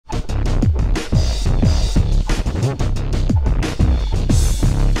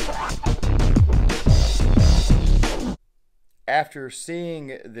after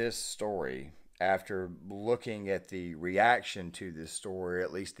seeing this story, after looking at the reaction to this story,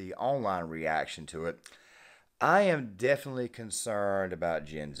 at least the online reaction to it, I am definitely concerned about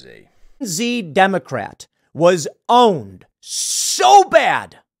Gen Z. Z Democrat was owned so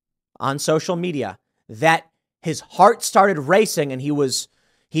bad on social media that his heart started racing and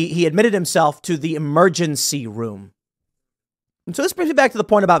he admitted himself to the emergency room. And so this brings me back to the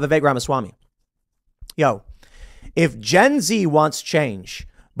point about Vivek Ramaswamy. Yo, if Gen Z wants change,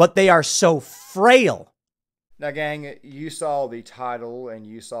 but they are so frail. Now, gang, you saw the title and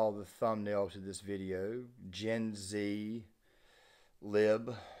you saw the thumbnail to this video. Gen Z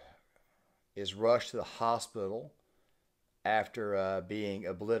lib is rushed to the hospital after being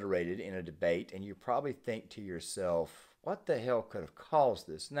obliterated in a debate. And you probably think to yourself, what the hell could have caused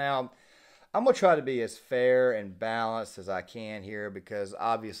this? Now, I'm going to try to be as fair and balanced as I can here because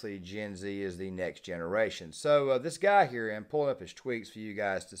obviously Gen Z is the next generation. So this guy here, I'm pulling up his tweets for you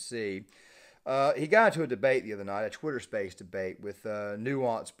guys to see. He got into a debate the other night, a Twitter Space debate with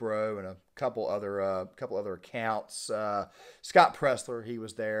Nuance Bro and a couple other accounts. Scott Pressler, he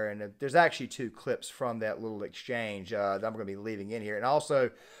was there, and there's actually two clips from that little exchange that I'm going to be leaving in here, and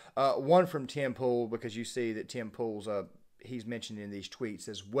also one from Tim Pool because you see that Tim Pool's he's mentioned in these tweets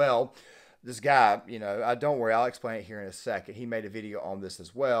as well. This guy, don't worry, I'll explain it here in a second. He made a video on this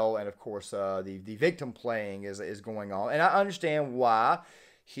as well, and of course, the victim playing is going on, and I understand why.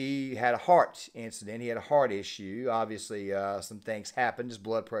 He had a heart incident. He had a heart issue. Obviously, some things happened. His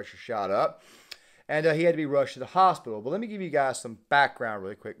blood pressure shot up, and he had to be rushed to the hospital. But let me give you guys some background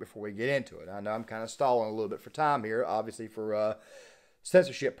really quick before we get into it. I know I'm kind of stalling a little bit for time here, obviously for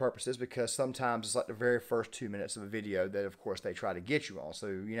censorship purposes, because sometimes it's like the very first 2 minutes of a video that, of course, they try to get you on. So,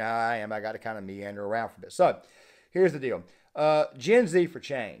 you know how I am. I got to kind of meander around for a bit. So, here's the deal. Gen Z for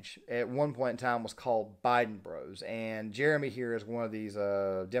Change at one point in time was called Biden Bros, and Jeremy here is one of these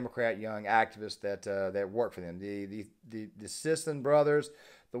Democrat young activists that work for them. The Sisson brothers,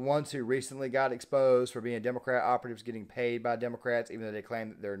 the ones who recently got exposed for being Democrat operatives getting paid by Democrats, even though they claim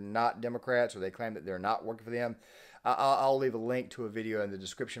that they're not Democrats or they claim that they're not working for them. I'll leave a link to a video in the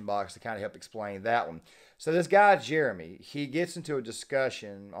description box to kind of help explain that one. So this guy, Jeremy, he gets into a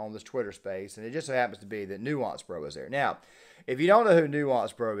discussion on this Twitter space, and it just so happens to be that Nuance Bro is there. Now, if you don't know who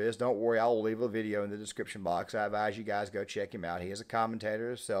Nuance Bro is, don't worry. I'll leave a video in the description box. I advise you guys go check him out. He is a commentator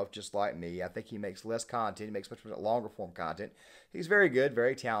himself, just like me. I think he makes less content. He makes much longer form content. He's very good,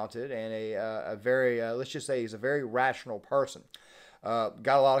 very talented, and a very, let's just say he's a very rational person. Got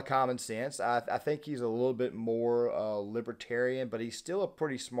a lot of common sense. I think he's a little bit more libertarian, but he's still a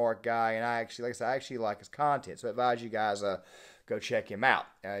pretty smart guy. And I actually like his content. So I advise you guys go check him out.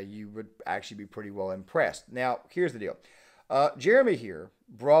 You would actually be pretty well impressed. Now, here's the deal. Jeremy here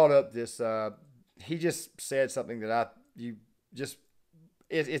brought up this. He just said something that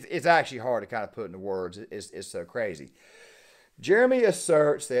it's actually hard to kind of put into words. It's so crazy. Jeremy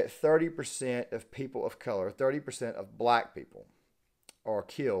asserts that 30% of people of color, 30% of black people, are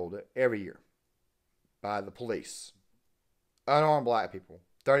killed every year by the police. Unarmed black people,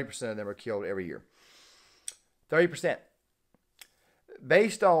 30% of them are killed every year. 30%.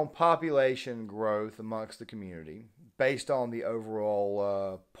 Based on population growth amongst the community, based on the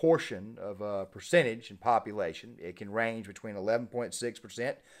overall portion of percentage in population, it can range between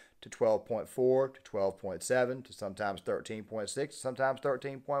 11.6% to 12.4 to 12.7 to sometimes 13.6 sometimes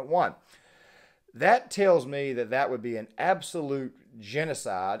 13.1. That tells me that would be an absolute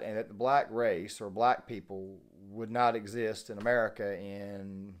genocide and that the black race or black people would not exist in America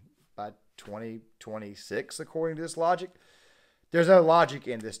by 2026, according to this logic. There's no logic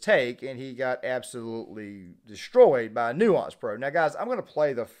in this take, and he got absolutely destroyed by Nuance Pro. Now, guys, I'm going to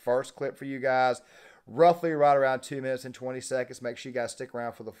play the first clip for you guys, roughly right around 2 minutes and 20 seconds. Make sure you guys stick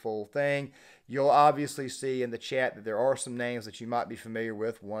around for the full thing. You'll obviously see in the chat that there are some names that you might be familiar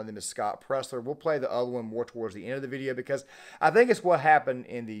with. One of them is Scott Pressler. We'll play the other one more towards the end of the video because I think it's what happened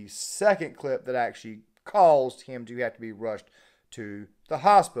in the second clip that actually caused him to have to be rushed to the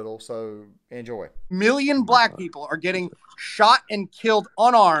hospital. So enjoy. Million black people are getting shot and killed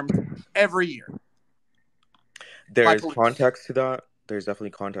unarmed every year. There's context to that. There's definitely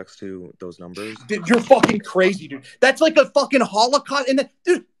context to those numbers. Dude, you're fucking crazy, dude. That's like a fucking Holocaust. And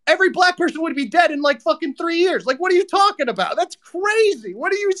dude, every black person would be dead in like fucking 3 years. Like, what are you talking about? That's crazy.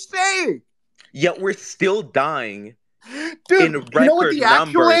 What are you saying? Yet we're still dying dude, in record you know what the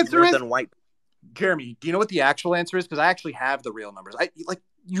actual numbers answer more is? than white. Jeremy, do you know what the actual answer is? Because I actually have the real numbers.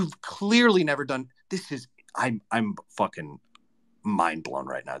 You've clearly never done this. I'm fucking mind blown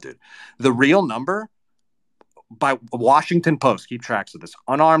right now, dude. The real number by Washington Post, keep tracks of this.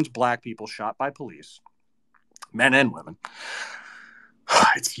 Unarmed black people shot by police men and women,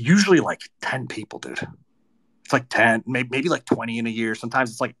 it's usually like 10 people, dude. It's like 10, maybe like 20 in a year.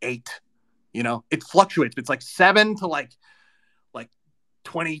 Sometimes it's like 8. You know, it fluctuates. But it's like 7 to like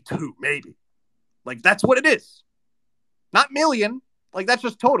 22, maybe. Like that's what it is. Not million. Like that's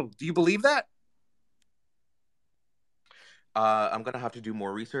just total. Do you believe that? I'm gonna have to do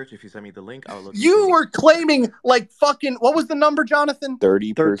more research. If you send me the link, I'll look. You were claiming like fucking, what was the number, Jonathan?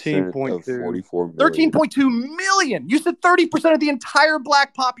 30% of 44 million. 13.2 million. You said 30% of the entire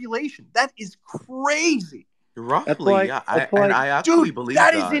black population. That is crazy. Roughly, yeah. I actually dude, believe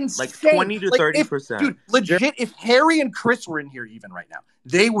that is insane. Like 20 to 30%. Dude, legit, if Harry and Chris were in here even right now,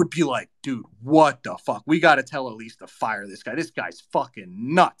 they would be like, dude, what the fuck? We got to tell Elise to fire this guy. This guy's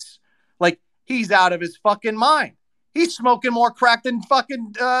fucking nuts. Like, he's out of his fucking mind. He's smoking more crack than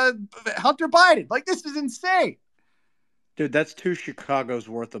fucking Hunter Biden. Like, this is insane. Dude, that's 2 Chicago's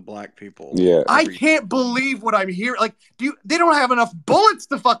worth of black people. Yeah. I can't believe what I'm hearing. Like, they don't have enough bullets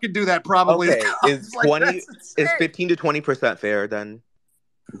to fucking do that, probably. Okay, is 15 to 20% fair then?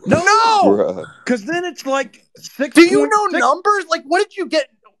 No! Because then it's like 6. Do you know numbers? Like, what did you get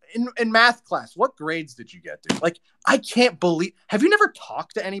in math class? What grades did you get, dude? Like, I can't believe. Have you never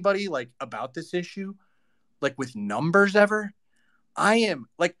talked to anybody, like, about this issue? Like, with numbers ever? I am,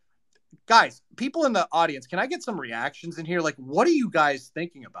 like, guys, people in the audience, can I get some reactions in here? Like, what are you guys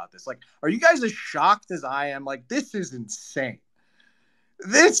thinking about this? Like, are you guys as shocked as I am? Like, this is insane.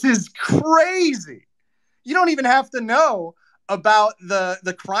 This is crazy. You don't even have to know about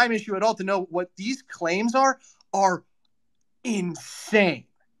the crime issue at all to know what these claims are insane.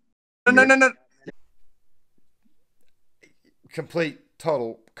 No. Complete,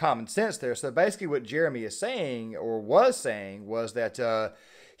 total common sense there. So basically what Jeremy is saying, or was saying, was that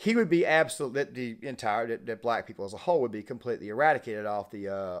he would be absolute, that black people as a whole would be completely eradicated out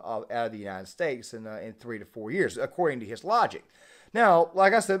of the United States in 3 to 4 years, according to his logic. Now,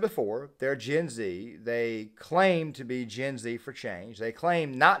 like I said before, they're Gen Z. They claim to be Gen Z for change. They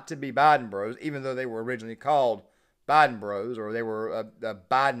claim not to be Biden bros, even though they were originally called Biden bros, or they were a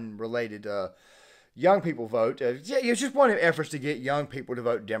Biden-related young people vote. It's just one of the efforts to get young people to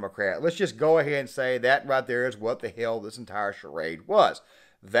vote Democrat. Let's just go ahead and say that right there is what the hell this entire charade was.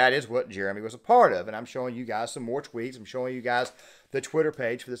 That is what Jeremy was a part of. And I'm showing you guys some more tweets. I'm showing you guys the Twitter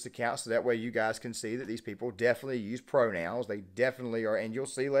page for this account, so that way you guys can see that these people definitely use pronouns. They definitely are, and you'll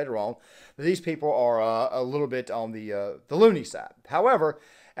see later on that these people are a little bit on the loony side. However,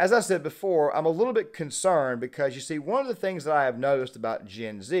 as I said before, I'm a little bit concerned because, you see, one of the things that I have noticed about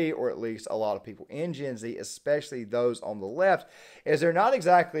Gen Z, or at least a lot of people in Gen Z, especially those on the left, is they're not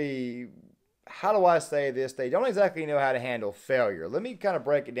exactly, how do I say this? They don't exactly know how to handle failure. Let me kind of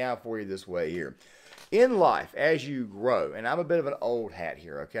break it down for you this way here. In life, as you grow, and I'm a bit of an old hat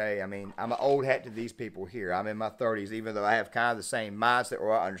here, okay? I mean, I'm an old hat to these people here. I'm in my 30s, even though I have kind of the same mindset,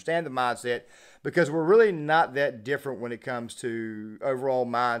 or I understand the mindset, because we're really not that different when it comes to overall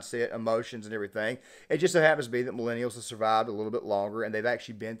mindset, emotions, and everything. It just so happens to be that millennials have survived a little bit longer, and they've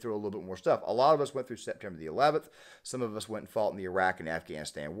actually been through a little bit more stuff. A lot of us went through September the 11th. Some of us went and fought in the Iraq and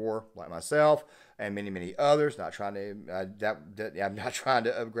Afghanistan war, like myself, and many, many others. I'm not trying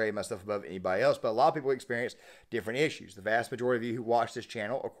to upgrade myself above anybody else, but a lot of people experience different issues. The vast majority of you who watch this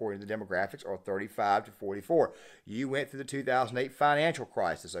channel, according to the demographics, are 35 to 44. You went through the 2008 financial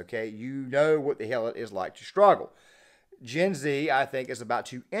crisis, okay? You know what the hell it is like to struggle. Gen Z, I think, is about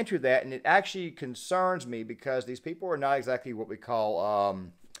to enter that, and it actually concerns me because these people are not exactly what we call,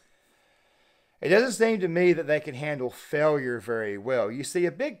 it doesn't seem to me that they can handle failure very well. You see,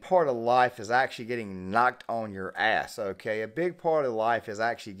 a big part of life is actually getting knocked on your ass, okay? A big part of life is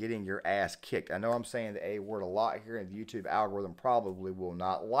actually getting your ass kicked. I know I'm saying the A word a lot here, and the YouTube algorithm probably will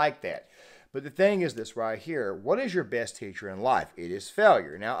not like that. But the thing is this right here. What is your best teacher in life? It is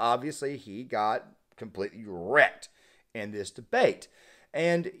failure. Now, obviously, he got completely wrecked in this debate.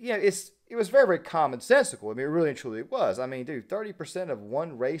 And, you know, it was very, very commonsensical. I mean, it really and truly was. I mean, dude, 30% of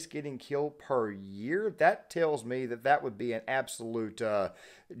one race getting killed per year, that tells me that that would be an absolute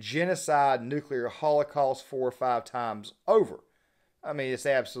genocide, nuclear holocaust 4 or 5 times over. I mean, it's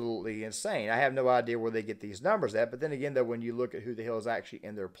absolutely insane. I have no idea where they get these numbers at. But then again, though, when you look at who the hell is actually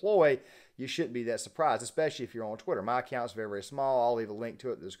in their ploy, you shouldn't be that surprised, especially if you're on Twitter. My account's very, very small. I'll leave a link to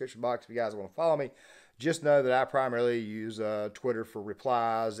it in the description box if you guys want to follow me. Just know that I primarily use Twitter for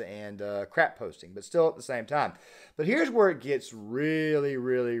replies and crap posting, but still at the same time. But here's where it gets really,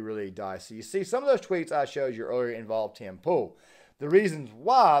 really, really dicey. You see, some of those tweets I showed you earlier involved Tim Pool. The reasons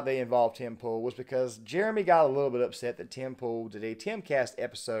why they involved Tim Pool was because Jeremy got a little bit upset that Tim Pool did a Timcast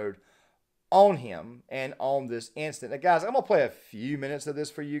episode on him and on this incident. Now, guys, I'm going to play a few minutes of this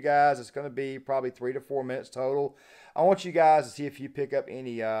for you guys. It's going to be probably 3 to 4 minutes total. I want you guys to see if you pick up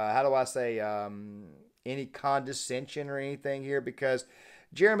any, how do I say, any condescension or anything here, because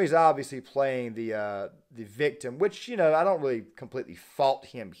Jeremy's obviously playing the victim, which, you know, I don't really completely fault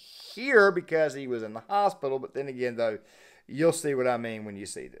him here because he was in the hospital. But then again, though, you'll see what I mean when you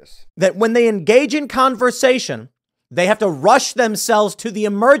see this. That when they engage in conversation, they have to rush themselves to the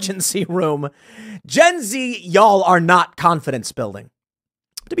emergency room. Gen Z, y'all are not confidence building.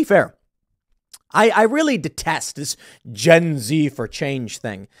 To be fair, I really detest this Gen Z for change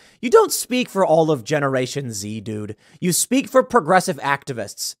thing. You don't speak for all of Generation Z, dude. You speak for progressive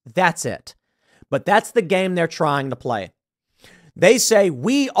activists. That's it. But that's the game they're trying to play. They say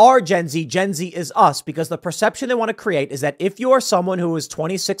we are Gen Z. Gen Z is us, because the perception they want to create is that if you are someone who is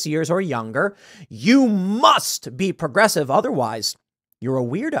 26 years or younger, you must be progressive. Otherwise, you're a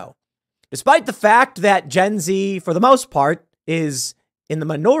weirdo. Despite the fact that Gen Z, for the most part, is in the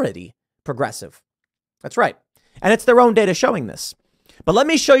minority progressive. That's right. And it's their own data showing this. But let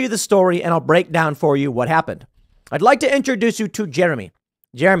me show you the story and I'll break down for you what happened. I'd like to introduce you to Jeremy.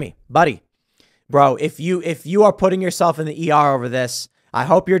 Jeremy, buddy. Bro, if you are putting yourself in the ER over this, I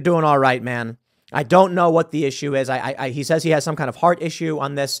hope you're doing all right, man. I don't know what the issue is. He says he has some kind of heart issue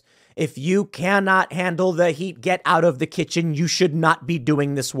on this. If you cannot handle the heat, get out of the kitchen. You should not be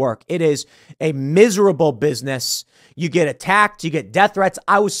doing this work. It is a miserable business. You get attacked. You get death threats.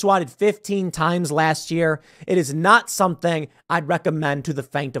 I was swatted 15 times last year. It is not something I'd recommend to the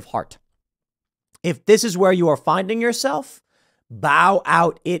faint of heart. If this is where you are finding yourself, bow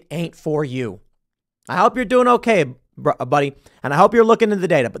out. It ain't for you. I hope you're doing okay, buddy, and I hope you're looking into the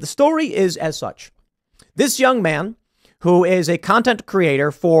data. But the story is as such. This young man, who is a content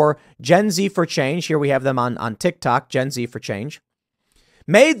creator for Gen Z for Change, here we have them on TikTok, Gen Z for Change,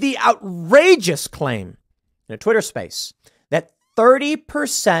 made the outrageous claim in a Twitter space that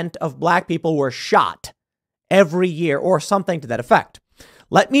 30% of black people were shot every year or something to that effect.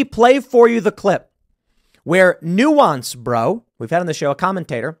 Let me play for you the clip where Nuance Bro, we've had on the show a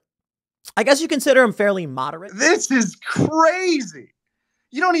commentator, I guess you consider him fairly moderate. This is crazy.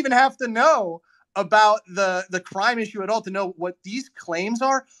 You don't even have to know about the crime issue at all to know what these claims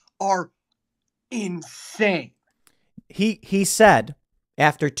are insane. He said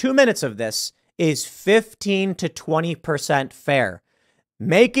after 2 minutes of this is 15 to 20% fair,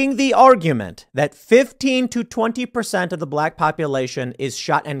 making the argument that 15 to 20% of the black population is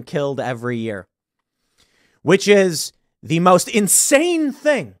shot and killed every year, which is the most insane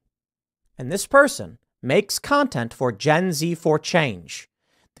thing. And this person makes content for Gen Z for Change,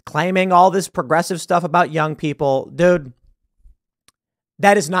 claiming all this progressive stuff about young people. Dude,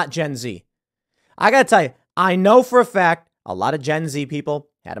 that is not Gen Z. I got to tell you, I know for a fact a lot of Gen Z people,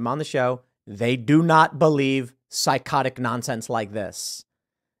 had them on the show, they do not believe psychotic nonsense like this.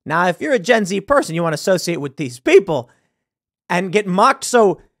 Now, if you're a Gen Z person, you want to associate with these people and get mocked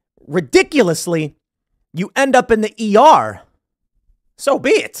so ridiculously, you end up in the ER. So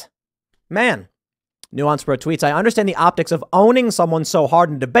be it. Man, Nuance Bro tweets, I understand the optics of owning someone so hard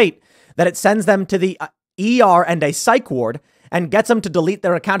in debate that it sends them to the ER and a psych ward and gets them to delete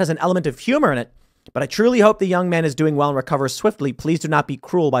their account as an element of humor in it. But I truly hope the young man is doing well and recovers swiftly. Please do not be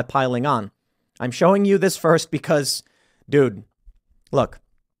cruel by piling on. I'm showing you this first because, dude, look,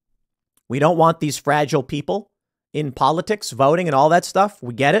 we don't want these fragile people in politics, voting and all that stuff.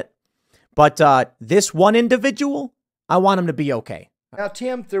 We get it. But this one individual, I want him to be okay. Now,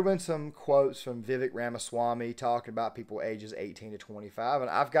 Tim threw in some quotes from Vivek Ramaswamy talking about people ages 18 to 25, and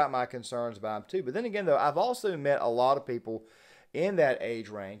I've got my concerns about them too. But then again, though, I've also met a lot of people in that age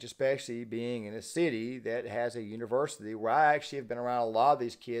range, especially being in a city that has a university where I actually have been around a lot of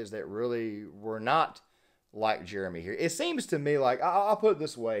these kids that really were not like Jeremy here. It seems to me like, I'll put it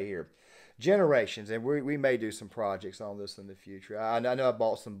this way here. Generations, and we may do some projects on this in the future. I know I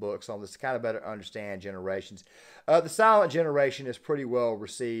bought some books on this to kind of better understand generations. The silent generation is pretty well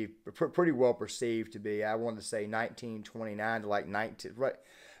perceived to be, I want to say 1929 to like 19. Right.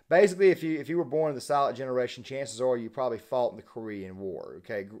 Basically, if you were born in the silent generation, chances are you probably fought in the Korean War.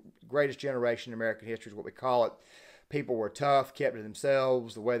 Okay, greatest generation in American history is what we call it. People were tough, kept to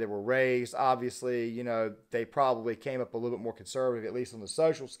themselves, the way they were raised. Obviously, you know, they probably came up a little bit more conservative, at least on the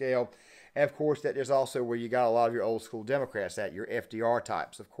social scale. And, of course, that there's also where you got a lot of your old school Democrats at, your FDR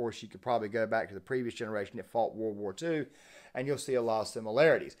types. Of course, you could probably go back to the previous generation that fought World War II, and you'll see a lot of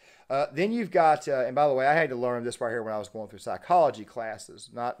similarities. Then you've got, and by the way, I had to learn this right here when I was going through psychology classes.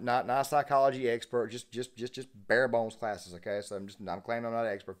 Not a psychology expert, just bare bones classes, okay? So I'm claiming I'm not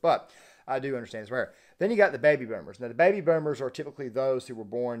an expert. But I do understand this right here. Then you got the baby boomers. Now, the baby boomers are typically those who were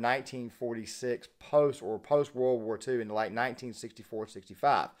born 1946 post World War II into like 1964,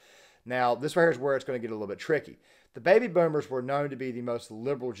 65. Now, this right here is where it's going to get a little bit tricky. The baby boomers were known to be the most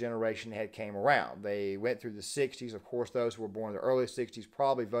liberal generation that had came around. They went through the 60s. Of course, those who were born in the early 60s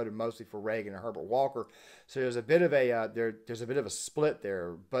probably voted mostly for Reagan and Herbert Walker. So there's a bit of a split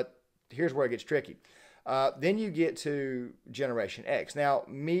there. But here's where it gets tricky. Then you get to Generation X. Now,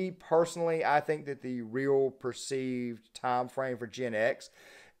 me personally, I think that the real perceived time frame for Gen X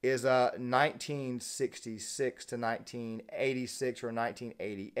is 1966 to 1986 or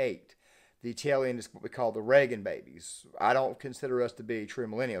 1988. The tail end is what we call the Reagan babies. I don't consider us to be true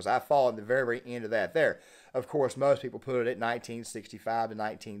millennials. I fall at the very, very end of that there. Of course, most people put it at 1965 to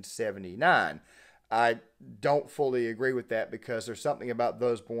 1979. I don't fully agree with that because there's something about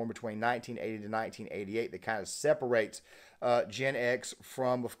those born between 1980 to 1988 that kind of separates Gen X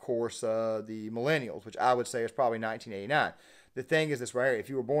from, of course, the millennials, which I would say is probably 1989. The thing is this right here. If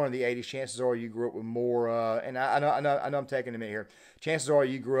you were born in the 80s, chances are you grew up with more, and I know I'm taking a minute here. Chances are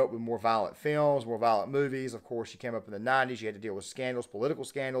you grew up with more violent films, more violent movies. Of course, you came up in the 90s. You had to deal with scandals, political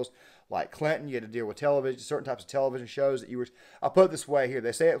scandals like Clinton. You had to deal with television, certain types of television shows that you were. I'll put it this way here.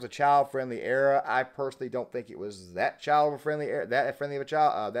 They say it was a child-friendly era. I personally don't think it was that child-friendly era, that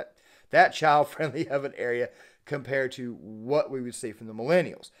child-friendly of an area compared to what we would see from the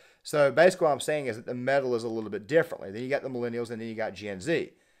millennials. So basically what I'm saying is that the metal is a little bit differently. Then you got the millennials and then you got Gen Z.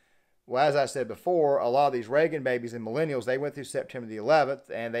 Well, as I said before, a lot of these Reagan babies and millennials, they went through September the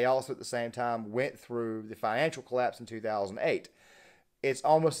 11th, and they also at the same time went through the financial collapse in 2008. It's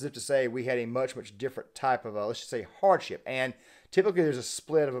almost as if to say we had a much, much different type of, let's just say, hardship. And typically there's a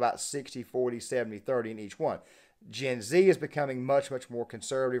split of about 60, 40, 70, 30 in each one. Gen Z is becoming much, much more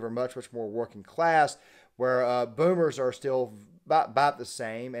conservative or much, much more working class, where boomers are still about the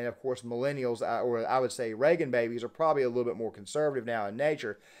same. And, of course, millennials, or I would say Reagan babies, are probably a little bit more conservative now in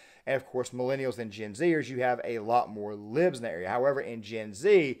nature. And, of course, millennials and Gen Zers, you have a lot more libs in that area. However, in Gen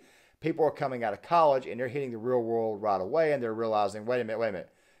Z, people are coming out of college, and they're hitting the real world right away, and they're realizing, wait a minute.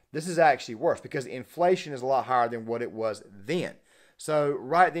 This is actually worse because inflation is a lot higher than what it was then. So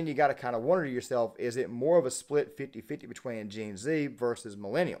right then you got to kind of wonder to yourself, is it more of a split 50-50 between Gen Z versus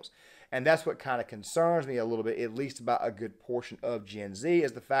millennials? And that's what kind of concerns me a little bit, at least about a good portion of Gen Z,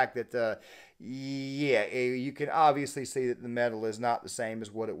 is the fact that, you can obviously see that the metal is not the same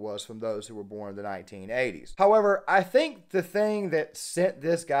as what it was from those who were born in the 1980s. However, I think the thing that sent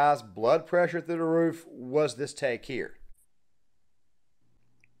this guy's blood pressure through the roof was this take here.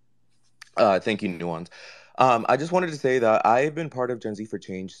 Thank you, Nuance. I just wanted to say that I've been part of Gen Z for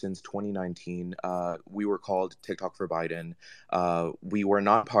Change since 2019. We were called TikTok for Biden. We were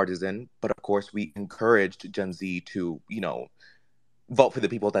not partisan, but of course we encouraged Gen Z to, vote for the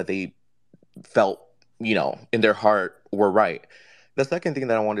people that they felt, in their heart were right. The second thing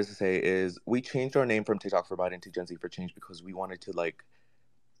that I wanted to say is we changed our name from TikTok for Biden to Gen Z for Change because we wanted to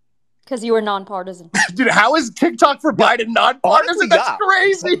because you were nonpartisan. Dude, how is TikTok for Biden nonpartisan? That's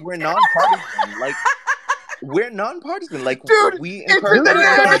crazy. We're nonpartisan. We're nonpartisan. Dude, we encourage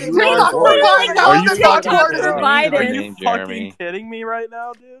TikTok for Biden. Are you Biden? kidding me right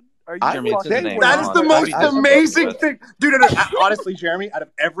now, dude? Are you that is the most amazing thing. Dude, honestly, Jeremy, out of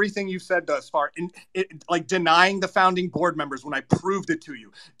everything you've said thus far, like denying the founding board members when I proved it to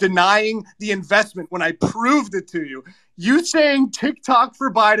you, denying the investment when I proved it to you, you saying TikTok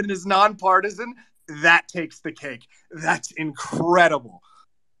for Biden is nonpartisan, that takes the cake. That's incredible.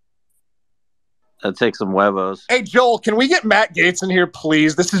 That takes some huevos. Hey, Joel, can we get Matt Gaetz in here,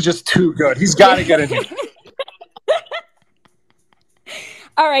 please? This is just too good. He's got to get in here.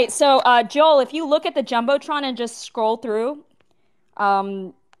 All right, so Joel, if you look at the Jumbotron and just scroll through,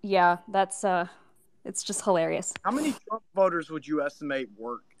 that's it's just hilarious. How many Trump voters would you estimate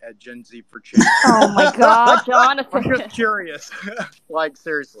work at Gen Z for Change? Oh my God, Jonathan! I'm just curious.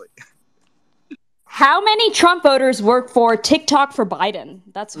 Seriously. How many Trump voters work for TikTok for Biden?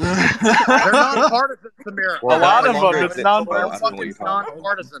 That's they're nonpartisan, Samira. A lot of them. It's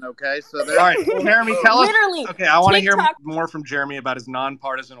nonpartisan. Okay, so all right, Jeremy, tell us. Literally, okay, I want to hear more from Jeremy about his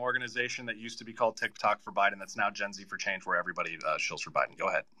nonpartisan organization that used to be called TikTok for Biden. That's now Gen Z for Change, where everybody shills for Biden. Go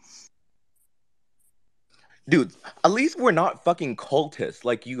ahead. Dude, at least we're not fucking cultists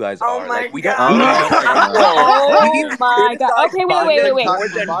like you guys are. My we God. got. Oh my God. Okay, wait. Jeremy,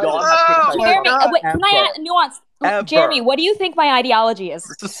 can I add nuance? Jeremy, what do you think my ideology is?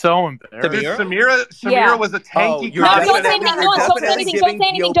 This is so embarrassing. Samira was a tanky. No, don't say anything. Don't say anything. Don't say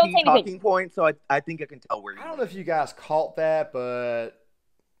anything. Don't say anything. Point, so I think I can tell where. I don't know if you guys caught that, but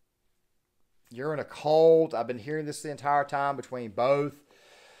you're in a cult. I've been hearing this the entire time between both.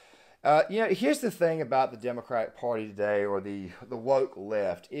 Here's the thing about the Democratic Party today, or the woke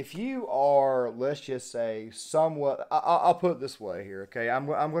left. If you are, let's just say, somewhat, I'll put it this way here, okay? I'm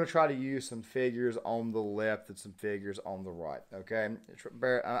going to try to use some figures on the left and some figures on the right, okay?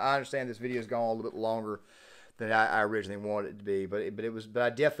 I understand this video has gone a little bit longer than I originally wanted it to be, but I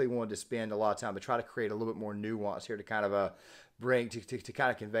definitely wanted to spend a lot of time to try to create a little bit more nuance here to kind of bring to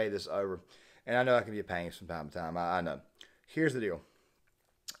kind of convey this over. And I know that can be a pain from time to time. I know. Here's the deal.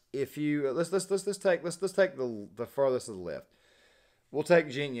 If you let's take the furthest to the left. We'll take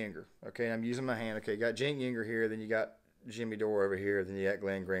Jen Yinger. Okay, I'm using my hand. Okay, you got Jen Yinger here, then you got Jimmy Dore over here, then you got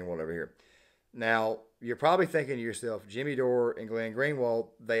Glenn Greenwald over here. Now you're probably thinking to yourself, Jimmy Dore and Glenn Greenwald,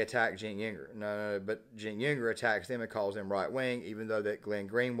 they attack Jen Yinger. No, but Jen Yinger attacks them and calls them right wing, even though that Glenn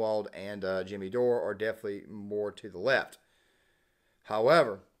Greenwald and Jimmy Dore are definitely more to the left.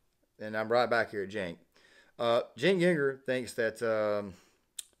 However, and I'm right back here at Jen. Jen Yinger thinks that.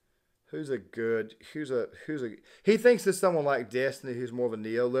 He thinks that someone like Destiny, who's more of a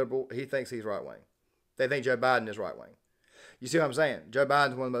neoliberal, he thinks he's right wing. They think Joe Biden is right wing. You see what I'm saying? Joe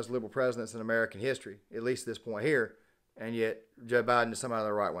Biden's one of the most liberal presidents in American history, at least at this point here, and yet Joe Biden is somehow on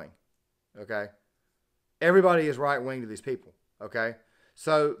the right wing. Okay? Everybody is right wing to these people. Okay?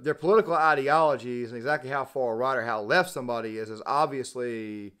 So their political ideologies and exactly how far right or how left somebody is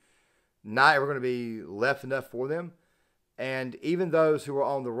obviously not ever going to be left enough for them. And even those who are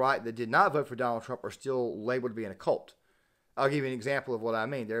on the right that did not vote for Donald Trump are still labeled to be in a cult. I'll give you an example of what I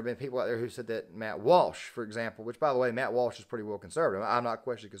mean. There have been people out there who said that Matt Walsh, for example, which, by the way, Matt Walsh is pretty well conservative. I'm not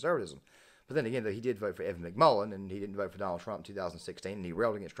questioning conservatism. But then again, though, he did vote for Evan McMullin, and he didn't vote for Donald Trump in 2016, and he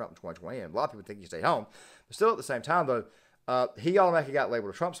railed against Trump in 2020, and a lot of people think he stayed home. But still, at the same time, though, he automatically got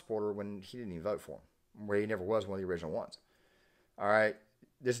labeled a Trump supporter when he didn't even vote for him, where he never was one of the original ones. All right?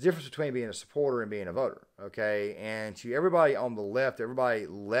 There's a difference between being a supporter and being a voter, okay? And to everybody on the left, everybody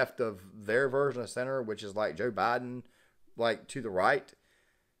left of their version of center, which is like Joe Biden, like to the right,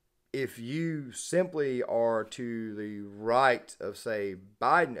 if you simply are to the right of, say,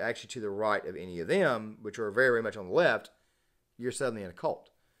 Biden, actually to the right of any of them, which are very, very much on the left, you're suddenly in a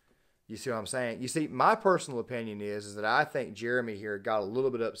cult. You see what I'm saying? You see, my personal opinion is that I think Jeremy here got a little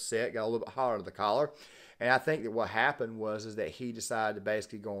bit upset, got a little bit hot under the collar. And I think that what happened was that he decided to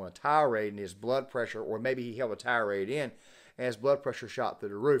basically go on a tirade, and his blood pressure, or maybe he held a tirade in, and his blood pressure shot through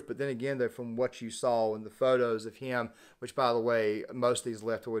the roof. But then again, though, from what you saw in the photos of him, which, by the way, most of these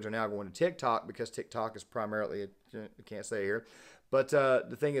leftoids are now going to TikTok because TikTok is primarily, I can't say here, but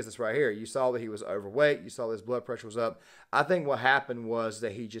the thing is this right here. You saw that he was overweight. You saw that his blood pressure was up. I think what happened was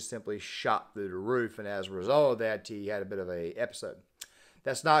that he just simply shot through the roof, and as a result of that, he had a bit of a episode.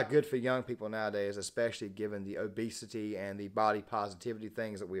 That's not good for young people nowadays, especially given the obesity and the body positivity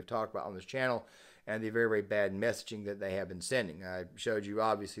things that we've talked about on this channel and the very, very bad messaging that they have been sending. I showed you,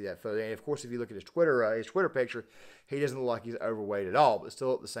 obviously, that photo. And, of course, if you look at his Twitter picture, he doesn't look like he's overweight at all. But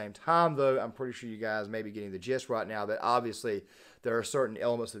still, at the same time, though, I'm pretty sure you guys may be getting the gist right now that, obviously, there are certain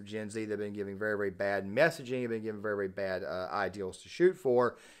elements of Gen Z that have been giving very, very bad messaging, have been giving very, very bad ideals to shoot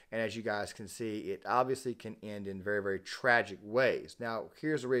for. And as you guys can see, it obviously can end in very, very tragic ways. Now,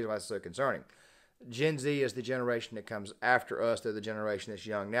 here's the reason why it's so concerning. Gen Z is the generation that comes after us. They're the generation that's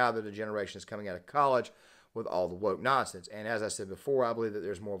young now. They're the generation that's coming out of college with all the woke nonsense. And as I said before, I believe that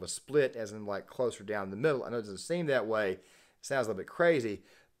there's more of a split, as in like closer down the middle. I know it doesn't seem that way. It sounds a little bit crazy,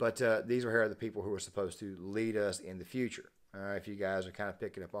 but these are here the people who are supposed to lead us in the future. If you guys are kind of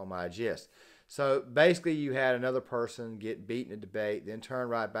picking up on my gist. So basically you had another person get beat in a debate, then turn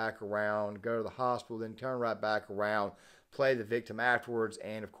right back around, go to the hospital, then turn right back around, play the victim afterwards,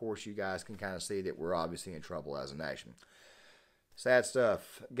 and of course you guys can kind of see that we're obviously in trouble as a nation. Sad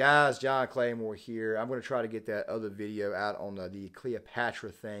stuff. Guys, John Claymore here. I'm going to try to get that other video out on the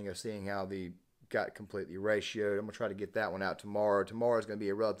Cleopatra thing of seeing how the got completely ratioed. I'm going to try to get that one out tomorrow. Tomorrow is going to be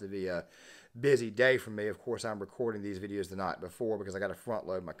a relatively busy day for me. Of course, I'm recording these videos the night before because I got to front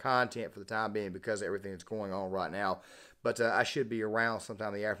load my content for the time being because of everything that's going on right now. But I should be around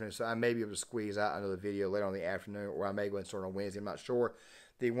sometime in the afternoon, so I may be able to squeeze out another video later on in the afternoon, or I may go and start on Wednesday. I'm not sure.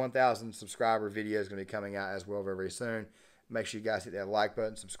 The 1,000 subscriber video is going to be coming out as well very, very soon. Make sure you guys hit that like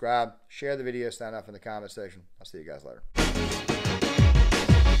button, subscribe, share the video, sign up in the comment section. I'll see you guys later.